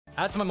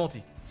Add it to my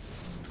multi.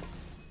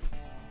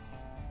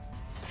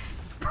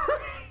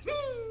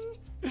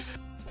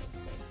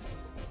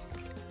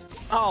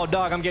 Oh,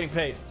 dog, I'm getting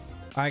paid.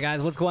 All right,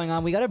 guys, what's going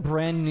on? We got a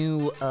brand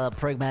new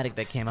Pragmatic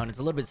that came out. It's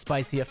a little bit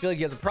spicy. I feel like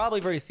you guys have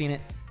probably already seen it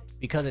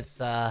because it's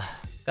got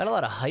a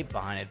lot of hype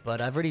behind it,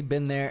 but I've already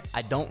been there.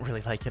 I don't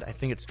really like it. I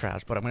think it's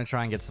trash, but I'm going to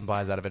try and get some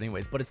buys out of it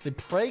anyways. But it's the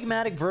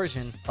Pragmatic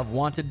version of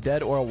Wanted,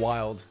 Dead, or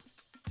Wild.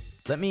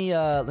 Let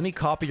me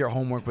copy your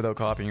homework without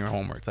copying your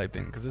homework type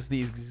thing, because this is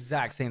the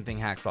exact same thing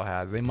Hacksaw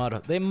has.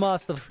 They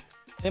must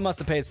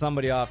have paid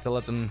somebody off to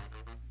let them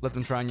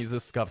try and use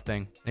this scuff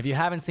thing. And if you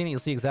haven't seen it, you'll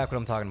see exactly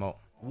what I'm talking about.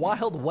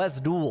 Wild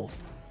West Duels.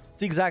 It's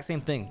the exact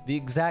same thing. The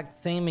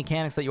exact same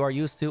mechanics that you are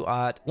used to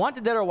at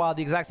Wanted, Dead, or Wild.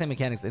 The exact same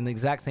mechanics in the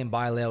exact same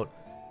buy layout.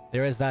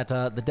 There is that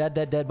the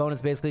dead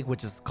bonus basically,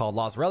 which is called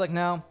Lost Relic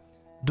now.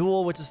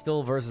 Duel, which is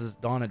still versus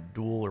Dawn at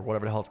Duel or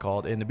whatever the hell it's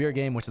called in the beer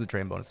game, which is the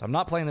train bonus. I'm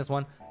not playing this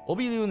one. We'll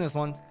be doing this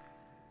one.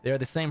 They're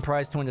the same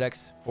price,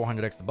 200x,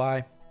 400x to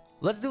buy.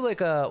 Let's do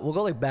like we'll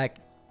go like back.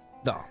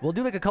 No, we'll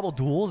do like a couple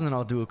duels and then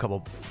I'll do a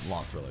couple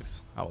Lost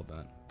Relics. How about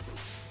that?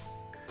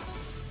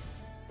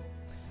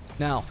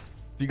 Now,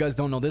 if you guys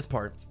don't know this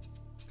part,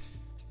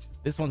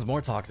 this one's more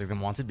toxic than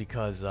Wanted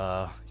because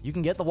you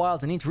can get the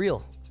wilds in each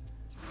reel,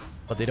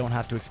 but they don't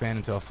have to expand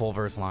into a full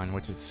verse line,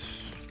 which is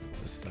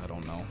just, I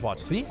don't know. Watch,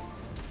 see?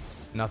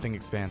 Nothing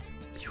expands.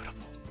 Beautiful.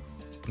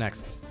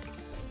 Next.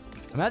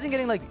 Imagine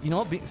getting like, you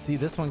know, see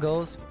this one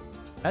goes.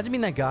 Imagine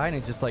being that guy and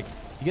it just like,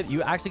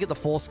 you actually get the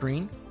full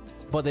screen,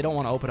 but they don't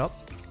want to open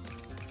up. You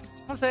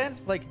know what I'm saying?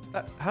 Like,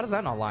 how does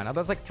that not line up?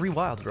 That's like 3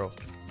 wilds, bro.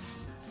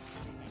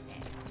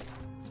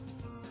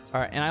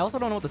 All right, and I also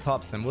don't know what the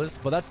top symbol is,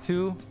 but that's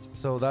 2,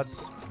 so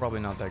that's probably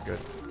not that good.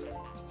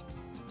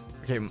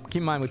 Okay,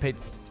 keep in mind we paid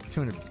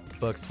 200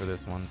 bucks for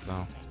this one, so. All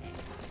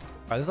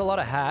right, there's a lot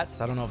of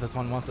hats. I don't know if this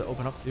one wants to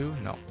open up too.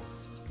 No.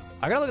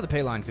 I gotta look at the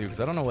pay line too,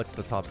 because I don't know what's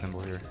the top symbol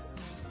here.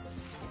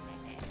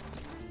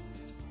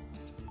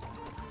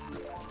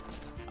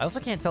 I also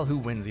can't tell who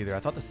wins either. I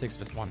thought the 6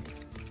 just won.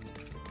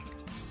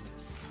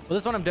 Well,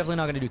 this one I'm definitely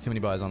not gonna do too many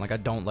buys on. Like, I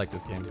don't like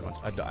this game too much.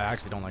 I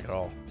actually don't like it at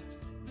all.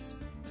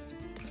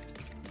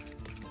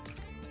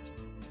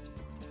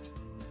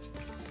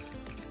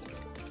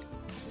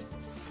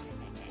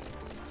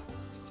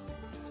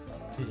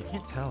 Dude, you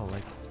can't tell,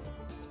 like...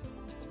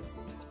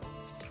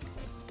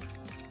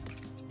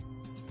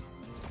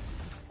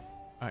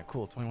 Alright,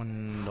 cool.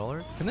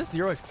 $21. Can this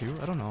 0x too?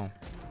 I don't know.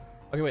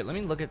 Okay, wait. Let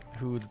me look at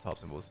who the top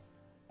symbol is.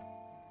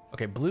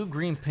 Okay, blue,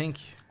 green, pink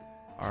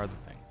are the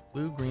things.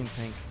 Blue, green,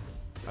 pink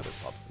are the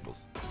top symbols.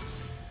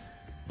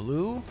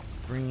 Blue,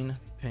 green,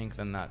 pink,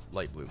 then that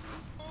light blue.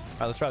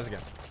 Alright, let's try this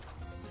again.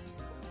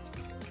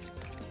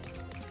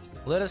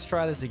 Let us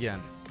try this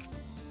again.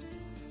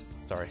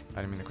 Sorry, I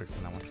didn't mean to quick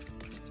spin that one.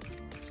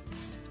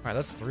 Alright,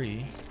 that's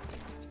 3.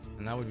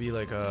 And that would be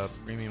like a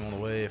premium all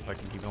the way if I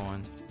can keep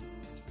going.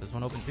 This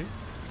one open too?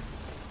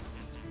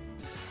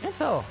 Can't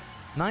tell.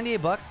 98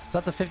 bucks.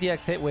 So that's a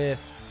 50x hit with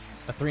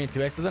a 3 and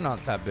 2x, so they're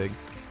not that big.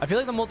 I feel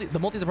like the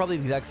multis are probably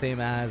the exact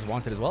same as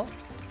Wanted as well.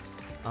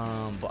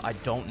 But I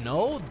don't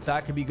know.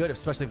 That could be good,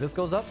 especially if this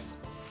goes up.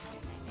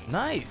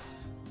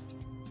 Nice.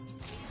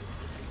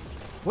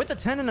 With a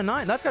 10 and a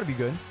 9, that's got to be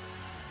good.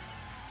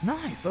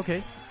 Nice.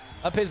 Okay.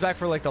 That pays back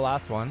for like the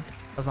last one.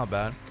 That's not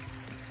bad.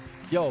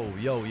 Yo.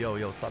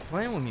 Stop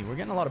playing with me. We're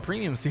getting a lot of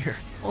premiums here.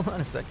 Hold on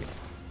a second.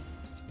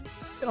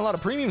 Getting a lot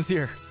of premiums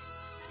here.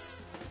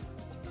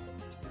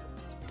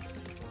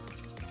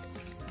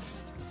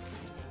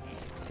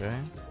 Okay.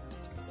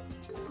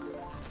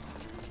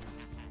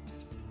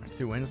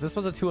 2 wins. This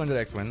was a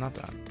 200x win. Not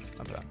bad.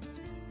 Not bad.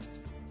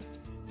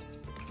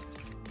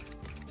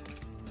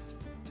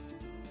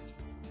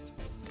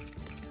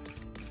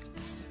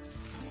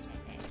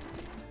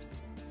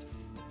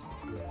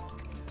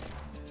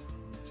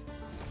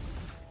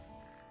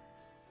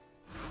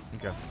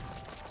 Okay.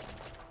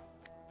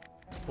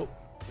 Whoa.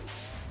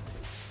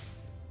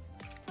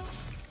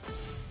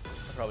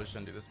 I probably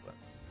shouldn't do this, but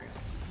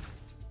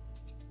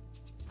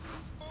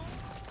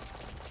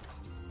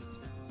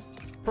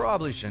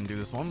probably shouldn't do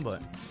this one,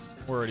 but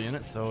we're already in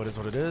it, so it is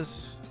what it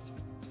is.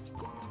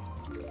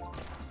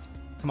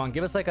 Come on,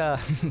 give us like a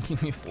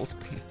give me a full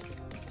screen.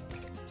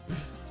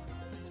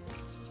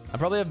 I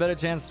probably have a better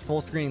chance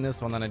full screening this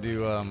one than I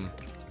do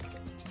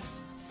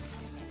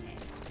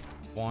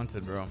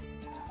Wanted, bro.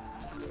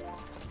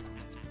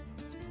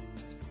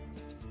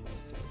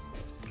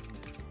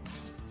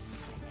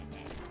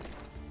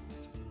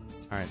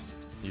 Alright,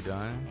 you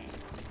done?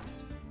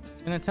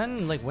 Can a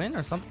 10 like win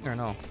or something or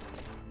no?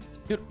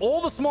 Dude,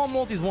 all the small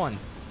multis won.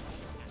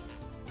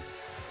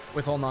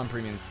 With all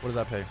non-premiums. What does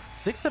that pay?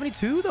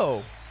 672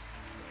 though.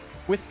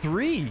 With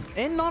 3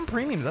 and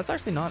non-premiums. That's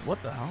actually not...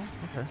 What the hell?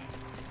 Okay.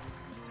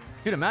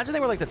 Dude, imagine they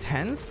were like the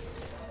 10s.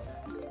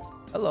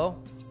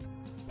 Hello.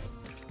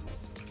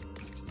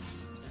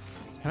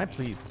 Can I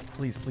please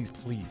have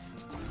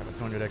a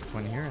 200x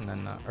win here and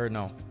then... or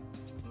no.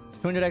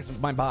 200x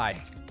my buy.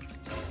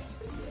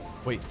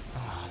 Wait.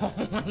 Oh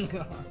my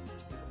god.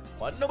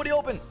 Why did nobody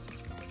open?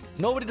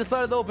 Nobody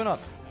decided to open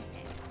up.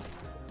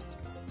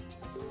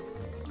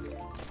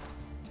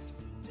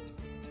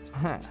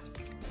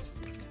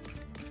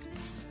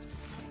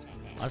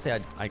 Honestly,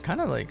 I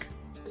kind of like...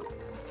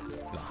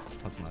 No,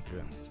 let's not do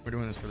it. We're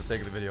doing this for the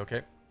sake of the video,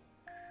 okay?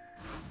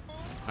 All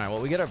right,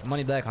 well, we get our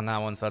money back on that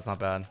one, so that's not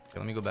bad. Okay,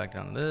 let me go back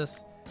down to this.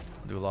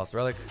 I'll do a lost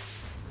relic.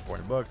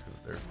 40 bucks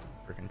because they're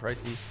freaking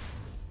pricey.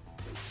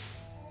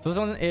 So this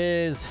one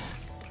is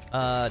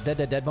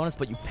dead bonus,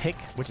 but you pick,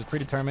 which is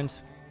predetermined,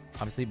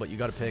 obviously, but you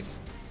got to pick.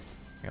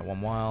 You got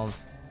 1 wild,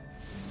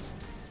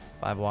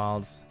 5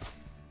 wilds,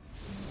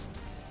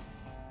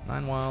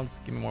 9 wilds.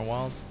 Give me more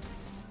wilds.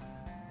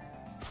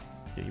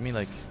 Okay, give me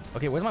like...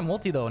 Okay, where's my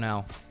multi though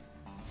now?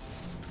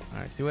 All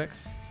right, 2x.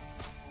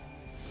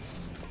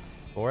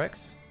 4x.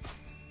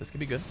 This could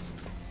be good.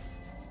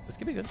 This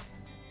could be good.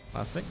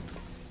 Last pick.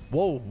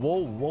 Whoa,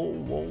 whoa, whoa,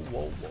 whoa,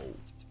 whoa, whoa.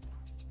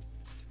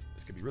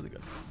 This could be really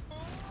good.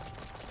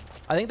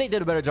 I think they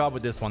did a better job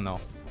with this one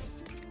though.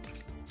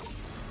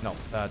 No,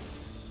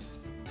 that's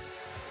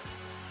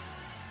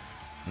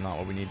not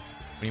what we need.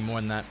 We need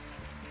more than that.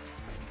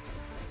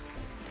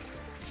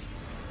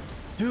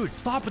 Dude,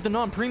 stop with the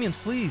non-premiums,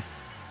 please.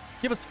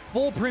 Give us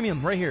full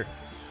premium right here.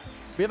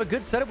 We have a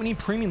good setup. We need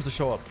premiums to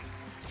show up.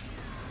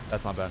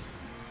 That's not bad.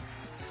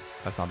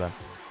 That's not bad.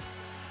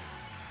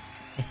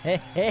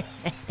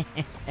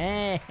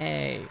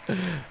 Hey,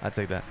 I'll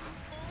take that.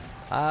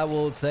 I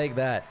will take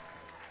that.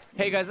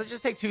 Hey guys, let's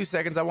just take 2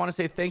 seconds. I want to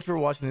say thank you for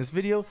watching this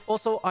video.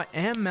 Also, I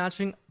am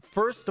matching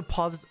first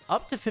deposits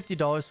up to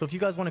 $50. So if you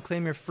guys want to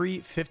claim your free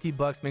 50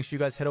 bucks, make sure you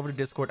guys head over to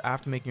Discord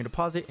after making your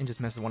deposit and just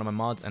message one of my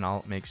mods and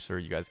I'll make sure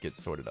you guys get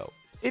sorted out.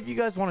 If you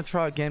guys want to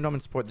try out Gamedom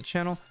and support the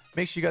channel,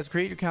 make sure you guys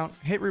create your account,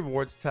 hit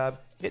rewards tab,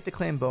 hit the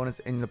claim bonus,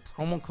 and the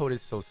promo code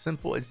is so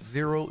simple. It's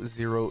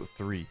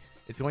 003.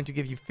 It's going to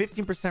give you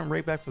 15%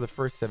 rate back for the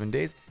first 7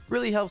 days.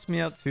 Really helps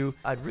me out too.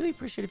 I'd really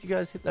appreciate if you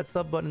guys hit that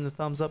sub button and the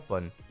thumbs up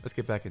button. Let's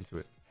get back into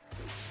it.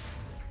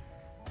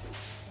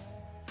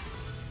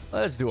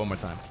 Let's do it one more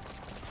time.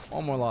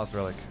 One more lost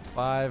relic.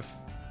 5.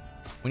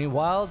 We need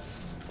wilds.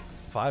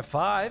 5,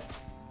 5.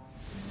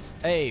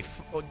 Hey,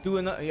 do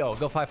another. Yo,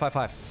 go 5, 5,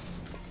 5.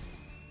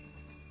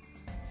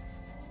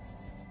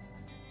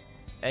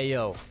 Hey,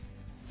 yo.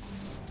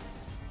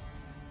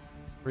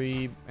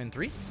 3 and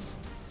 3.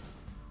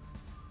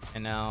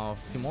 And now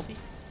 2 multi.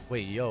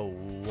 Wait, yo.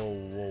 Whoa,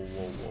 whoa,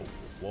 whoa, whoa,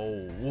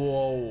 whoa,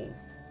 whoa.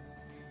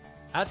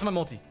 Add to my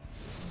multi.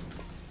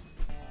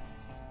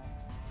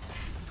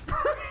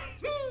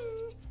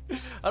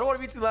 I don't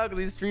want to be too loud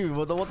because he's streaming.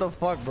 What the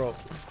fuck, bro?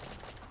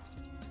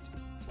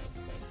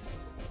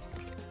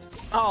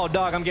 Oh,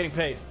 dog, I'm getting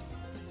paid.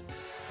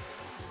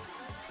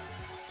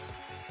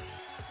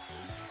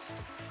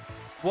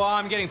 Well,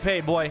 I'm getting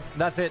paid, boy.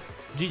 That's it.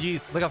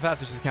 GG's. Look how fast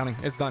she's counting.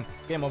 It's done.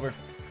 Game over.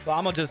 So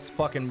I'm gonna just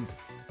fucking...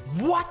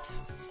 What?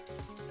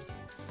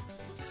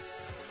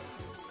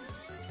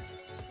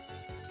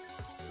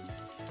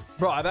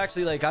 Bro, I've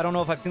actually, like, I don't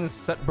know if I've seen this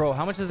set. Bro,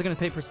 how much is it gonna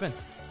pay per spin?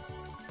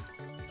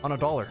 On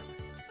 $1.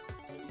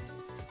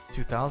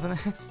 2,000?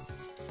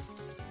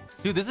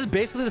 Dude, this is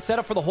basically the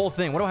setup for the whole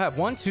thing. What do I have?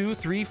 1, 2,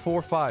 3,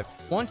 4, 5.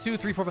 1, 2,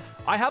 3, 4,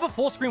 5. I have a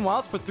full screen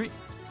wilds for 3.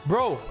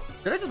 Bro,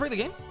 did I just break the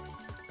game?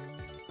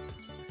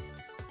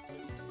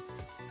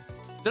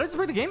 Did I just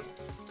break the game?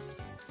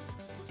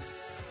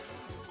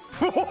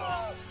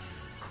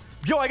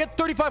 Yo, I get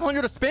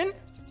 3,500 a spin?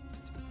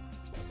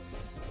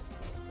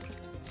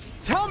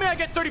 Tell me I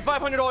get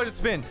 $3,500 a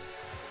spin.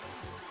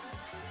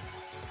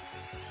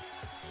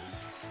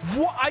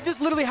 What? I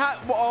just literally had...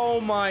 Oh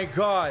my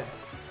god.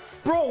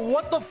 Bro,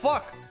 what the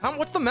fuck?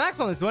 What's the max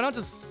on this? Do I not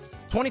just...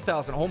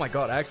 20,000? Oh my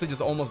god, I actually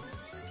just almost...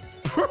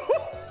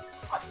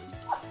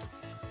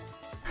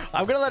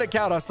 I'm gonna let it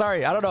count. I'm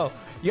sorry. I don't know.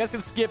 You guys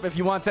can skip if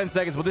you want 10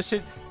 seconds, but this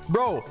shit...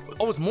 Bro.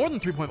 Oh, it's more than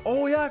 3.5.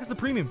 Oh yeah, because the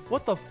premium.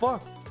 What the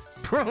fuck?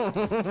 Bro.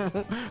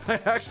 I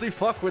actually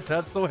fuck with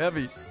that. So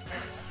heavy.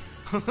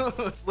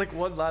 It's like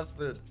one last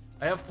spin.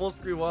 I have full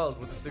screen wilds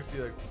with the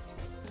 60x.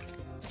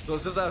 So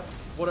it's just that,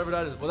 whatever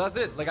that is. Well, that's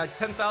it. Like, I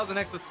 10,000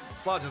 extra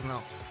slot just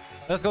now.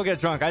 Let's go get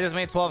drunk. I just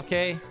made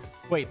 12k.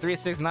 Wait, 3,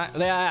 6, 9.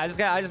 Yeah,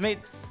 I just made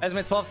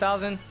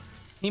 12,000.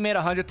 He made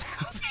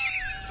 100,000.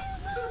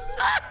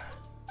 That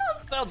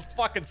sounds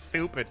fucking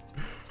stupid.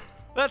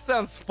 That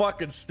sounds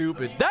fucking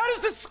stupid. That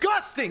is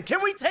disgusting.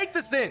 Can we take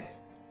this in?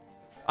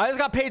 I just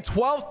got paid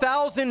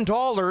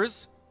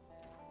 $12,000.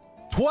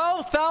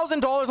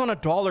 $12,000 on a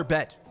dollar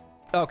bet.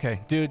 Okay,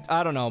 dude.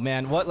 I don't know,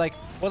 man. What, like,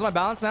 what's my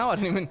balance now? I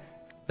didn't even...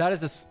 That is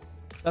this.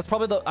 That's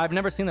probably the... I've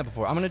never seen that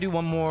before. I'm going to do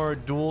one more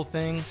duel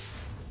thing.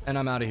 And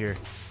I'm out of here.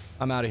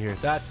 I'm out of here.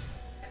 That's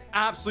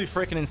absolutely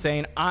freaking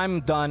insane.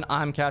 I'm done.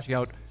 I'm cashing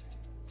out.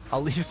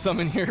 I'll leave some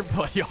in here.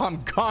 But yo,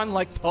 I'm gone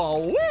like the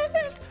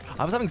wind.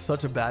 I was having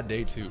such a bad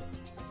day too.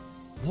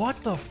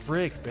 What the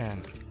frick,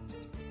 man?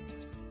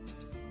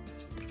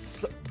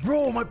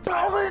 Bro, my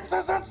balance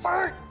is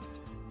insane.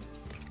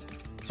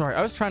 Sorry,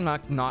 I was trying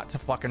not to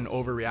fucking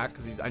overreact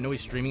because I know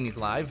he's streaming, he's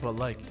live, but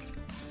like...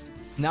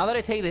 Now that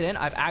I take it in,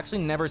 I've actually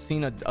never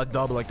seen a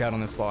dub like that on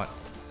this slot.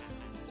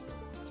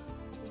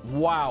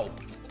 Wow.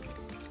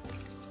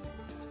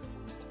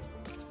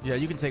 Yeah,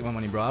 you can take my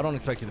money, bro. I don't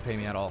expect you to pay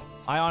me at all.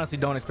 I honestly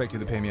don't expect you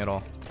to pay me at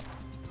all.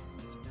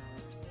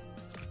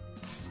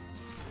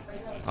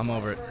 I'm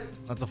over it.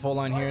 That's a full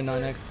line here,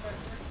 9x.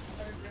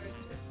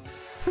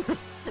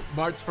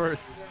 March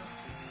 1st.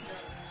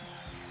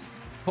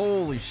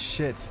 Holy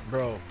shit,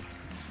 bro.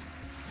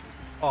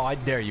 Oh, I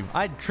dare you.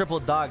 I triple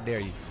dog dare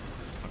you.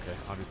 Okay,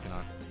 obviously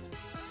not.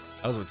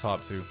 That was a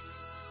top too.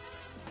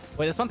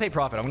 Wait, this one paid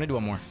profit. I'm gonna do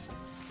one more.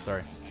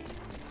 Sorry.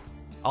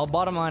 I'll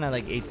bottom line at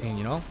like 18,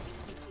 you know?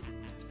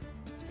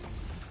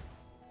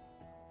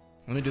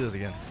 Let me do this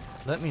again.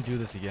 Let me do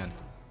this again.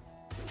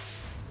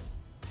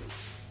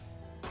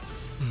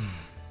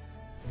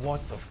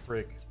 What the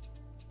frick?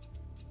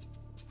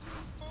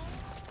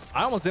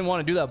 I almost didn't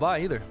want to do that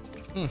buy either.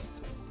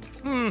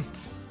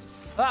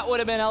 That would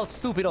have been el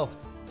stupido.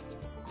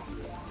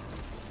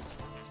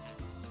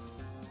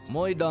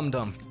 Muy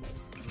dum-dum.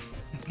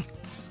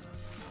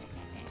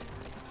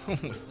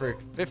 Holy frick.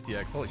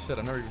 50x. Holy shit,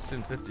 I've never even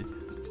seen 50.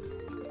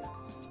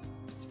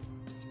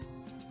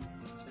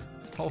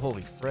 Oh,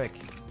 holy frick.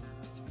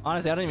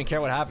 Honestly, I don't even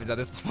care what happens at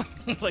this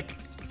point. Like,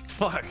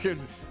 fuck.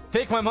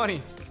 Take my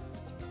money.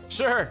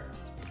 Sure.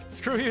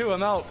 Screw you,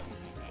 I'm out.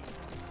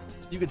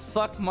 You could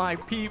suck my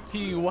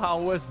PP Wow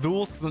West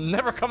Duels because I'm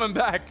never coming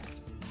back.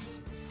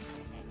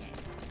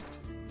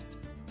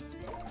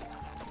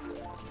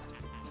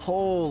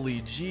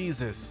 Holy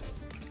Jesus.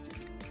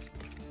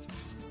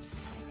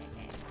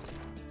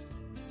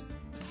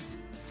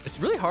 It's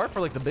really hard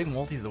for like the big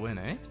multis to win,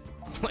 eh?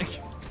 Like,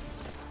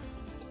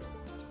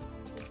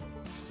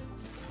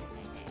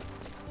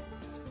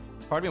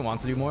 part of me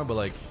wants to do more, but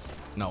like,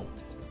 no,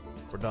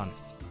 we're done.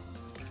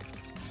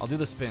 I'll do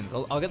the spins.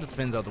 I'll get the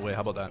spins out the way.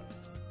 How about that?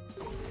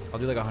 I'll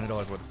do like $100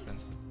 worth of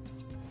spins.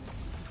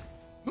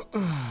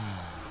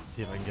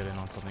 See if I can get in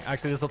on something.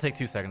 Actually, this will take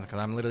 2 seconds because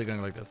I'm literally going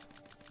like this.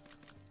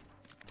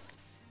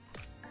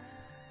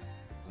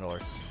 $100. All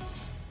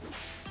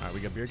right, we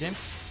got beer game.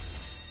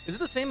 Is it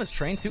the same as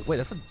train too? Wait,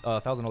 that's a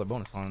 $1,000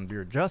 bonus on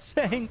beer. Just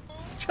saying.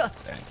 Just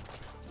saying.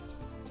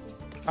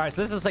 All right,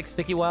 so this is like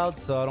sticky wild,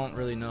 so I don't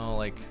really know.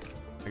 Like,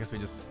 I guess we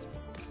just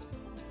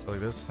go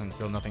like this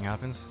until nothing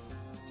happens.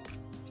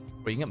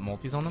 Wait, you can get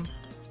multis on them?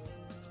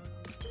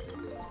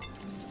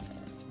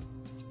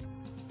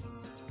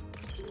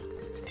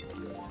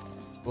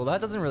 Well,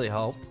 that doesn't really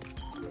help.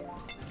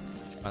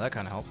 Oh, that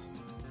kind of helps.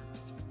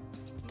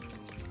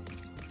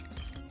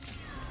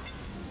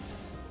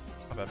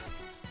 Not bad.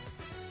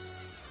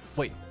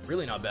 Wait,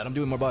 really not bad. I'm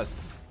doing more buys.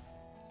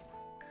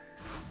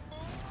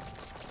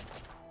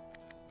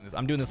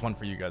 I'm doing this one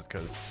for you guys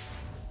because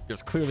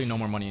there's clearly no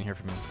more money in here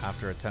for me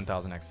after a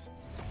 10,000x.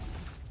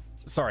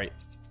 Sorry,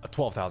 a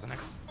 12,000x.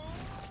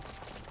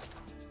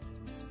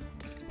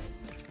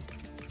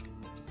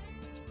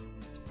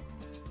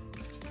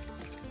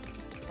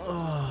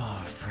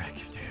 Oh, frick,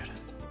 dude.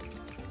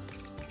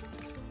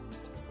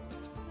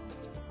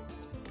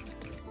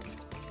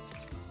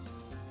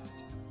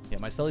 Yeah,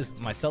 my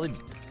celly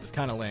is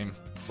kind of lame.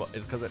 Well,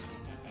 it's because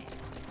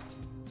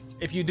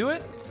if you do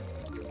it,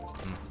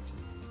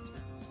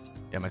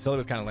 yeah, my celly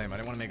was kind of lame. I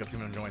didn't want to make up too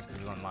many noise because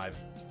it was on live.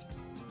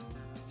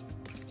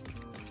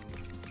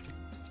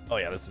 Oh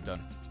yeah, this is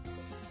done.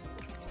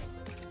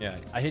 Yeah,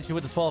 I hit you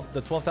with the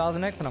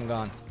 12,000x and I'm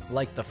gone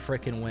like the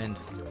frickin' wind.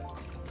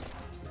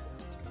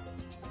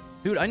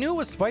 Dude, I knew it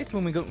was spicy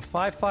when we go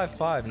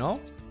 5-5-5, no?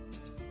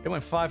 It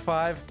went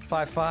 5-5,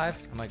 5-5.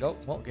 I'm like, oh,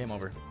 well, game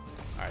over.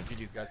 All right,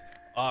 GG's, guys.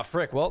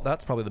 Frick. Well,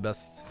 that's probably the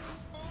best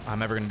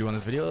I'm ever going to do on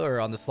this video or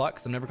on this slot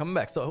because I'm never coming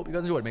back. So I hope you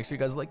guys enjoyed. Make sure you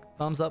guys like,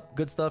 thumbs up,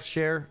 good stuff,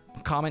 share,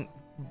 comment,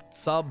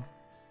 sub.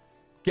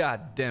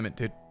 God damn it,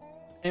 dude.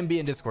 And be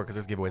in Discord because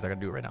there's giveaways. I got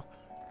to do it right now.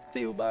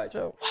 See you. Bye.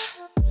 Ciao.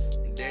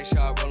 Dead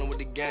shot rolling with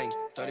the gang.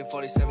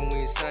 30-47,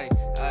 we insane.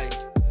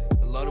 Ayy.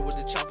 Loaded with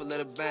the chopper, let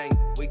it bang.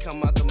 We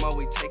come out the mud,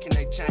 we taking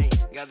they chain.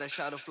 Got that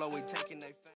shot of flow, we taking they